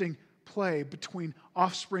interesting play between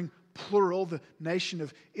offspring plural, the nation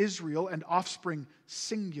of Israel, and offspring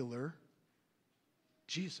singular,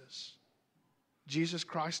 Jesus. Jesus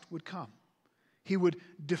Christ would come. He would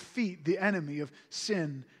defeat the enemy of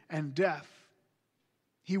sin and death.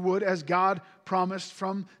 He would, as God promised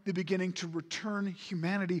from the beginning, to return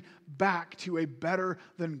humanity back to a better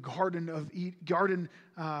than Garden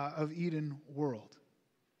of Eden world.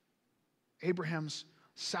 Abraham's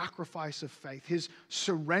sacrifice of faith, his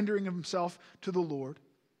surrendering of himself to the Lord,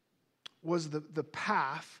 was the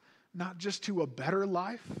path not just to a better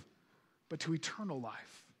life, but to eternal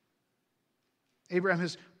life. Abraham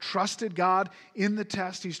has trusted God in the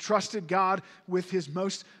test. He's trusted God with his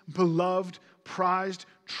most beloved, prized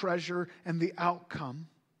treasure, and the outcome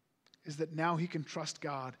is that now he can trust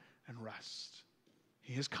God and rest.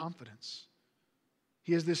 He has confidence.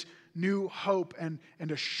 He has this new hope and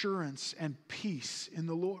assurance and peace in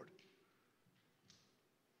the Lord.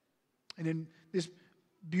 And in this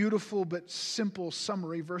beautiful but simple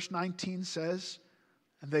summary, verse 19 says,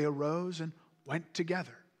 and they arose and went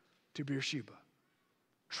together to Beersheba.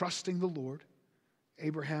 Trusting the Lord,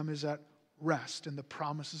 Abraham is at rest in the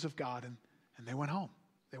promises of God, and they went home.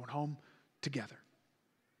 They went home together.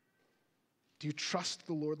 Do you trust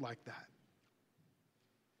the Lord like that?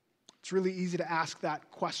 It's really easy to ask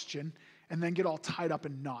that question and then get all tied up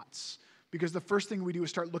in knots, because the first thing we do is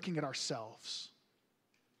start looking at ourselves.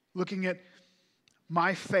 looking at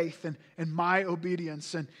my faith and my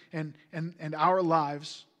obedience and our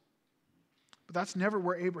lives. But that's never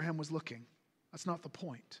where Abraham was looking. That's not the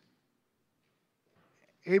point.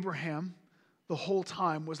 Abraham, the whole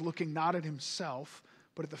time, was looking not at himself,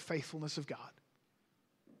 but at the faithfulness of God.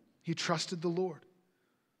 He trusted the Lord,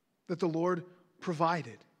 that the Lord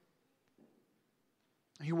provided.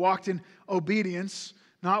 He walked in obedience,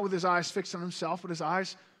 not with his eyes fixed on himself, but his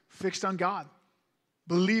eyes fixed on God,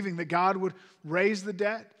 believing that God would raise the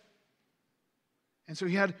dead. And so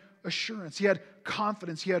he had assurance, he had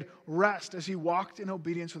confidence, he had rest as he walked in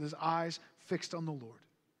obedience with his eyes fixed on the Lord.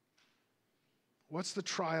 What's the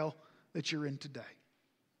trial that you're in today?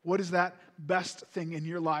 What is that best thing in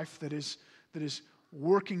your life that is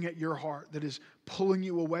working at your heart, that is pulling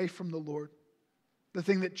you away from the Lord? The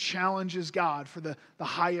thing that challenges God for the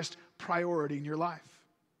highest priority in your life?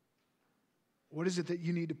 What is it that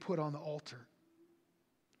you need to put on the altar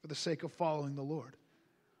for the sake of following the Lord?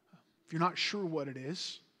 If you're not sure what it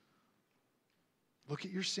is, look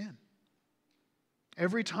at your sin.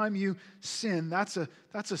 Every time you sin, that's a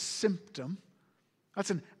symptom. That's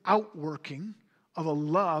an outworking of a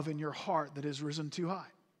love in your heart that has risen too high.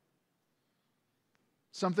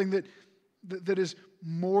 Something that is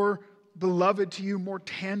more beloved to you, more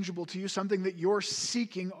tangible to you, something that you're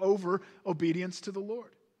seeking over obedience to the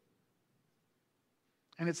Lord.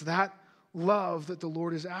 And it's that love that the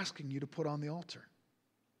Lord is asking you to put on the altar.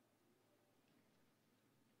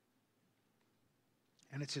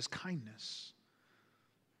 And it's His kindness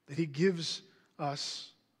that He gives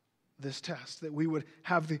us this test, that we would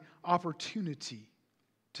have the opportunity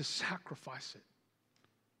to sacrifice it,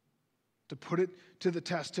 to put it to the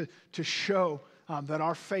test, to show that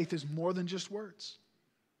our faith is more than just words.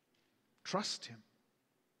 Trust Him.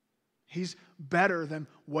 He's better than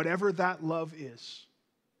whatever that love is.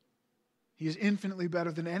 He is infinitely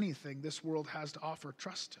better than anything this world has to offer.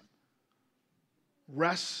 Trust Him.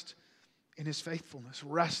 Rest in His faithfulness.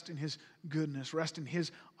 Rest in His goodness. Rest in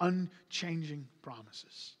His unchanging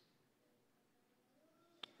promises.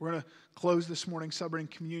 We're going to close this morning celebrating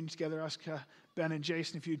communion together. Ask Ben and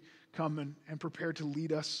Jason if you'd come and prepare to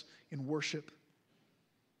lead us in worship.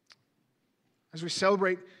 As we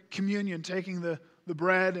celebrate communion, taking the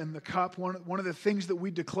bread and the cup, one of the things that we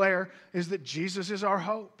declare is that Jesus is our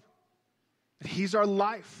hope. That He's our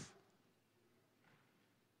life.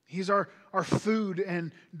 He's our food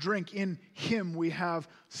and drink. In Him we have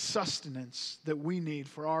sustenance that we need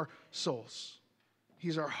for our souls.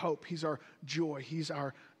 He's our hope. He's our joy. He's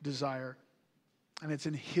our desire. And it's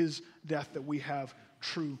in His death that we have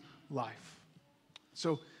true life.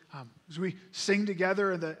 So as we sing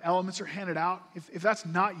together and the elements are handed out, if that's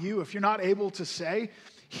not you, if you're not able to say,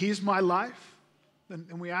 He's my life,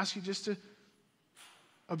 then we ask you just to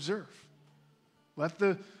observe. Let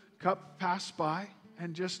the cup pass by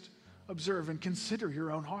and just observe and consider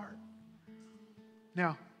your own heart.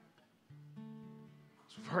 Now,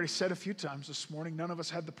 as we've already said a few times this morning, none of us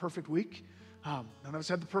had the perfect week. None of us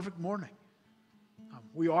had the perfect morning.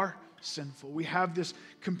 We are sinful. We have this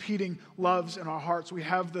competing loves in our hearts. We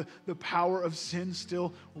have the power of sin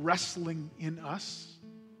still wrestling in us.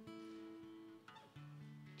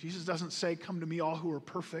 Jesus doesn't say, "Come to me, all who are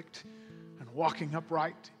perfect and walking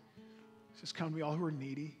upright." He says, "Come to me, all who are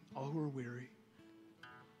needy, all who are weary."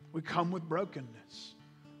 We come with brokenness.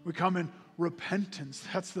 We come in repentance.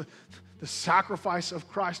 That's the sacrifice of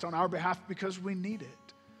Christ on our behalf because we need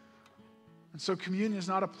it. And so communion is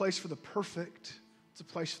not a place for the perfect. It's a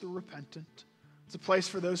place for the repentant. It's a place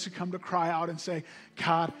for those who come to cry out and say,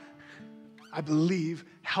 "God, I believe,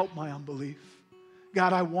 help my unbelief.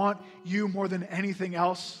 God, I want you more than anything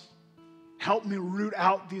else. Help me root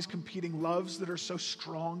out these competing loves that are so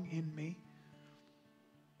strong in me."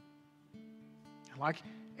 And like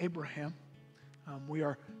Abraham, we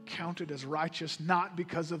are counted as righteous not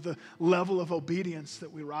because of the level of obedience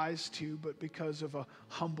that we rise to, but because of a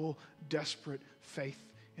humble, desperate faith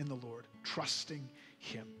in the Lord, trusting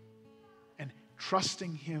Him. And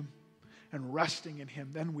trusting Him and resting in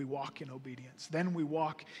Him, then we walk in obedience. Then we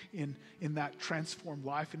walk in that transformed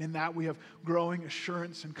life. And in that we have growing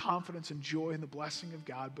assurance and confidence and joy in the blessing of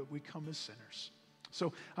God, but we come as sinners.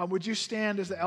 So would you stand as the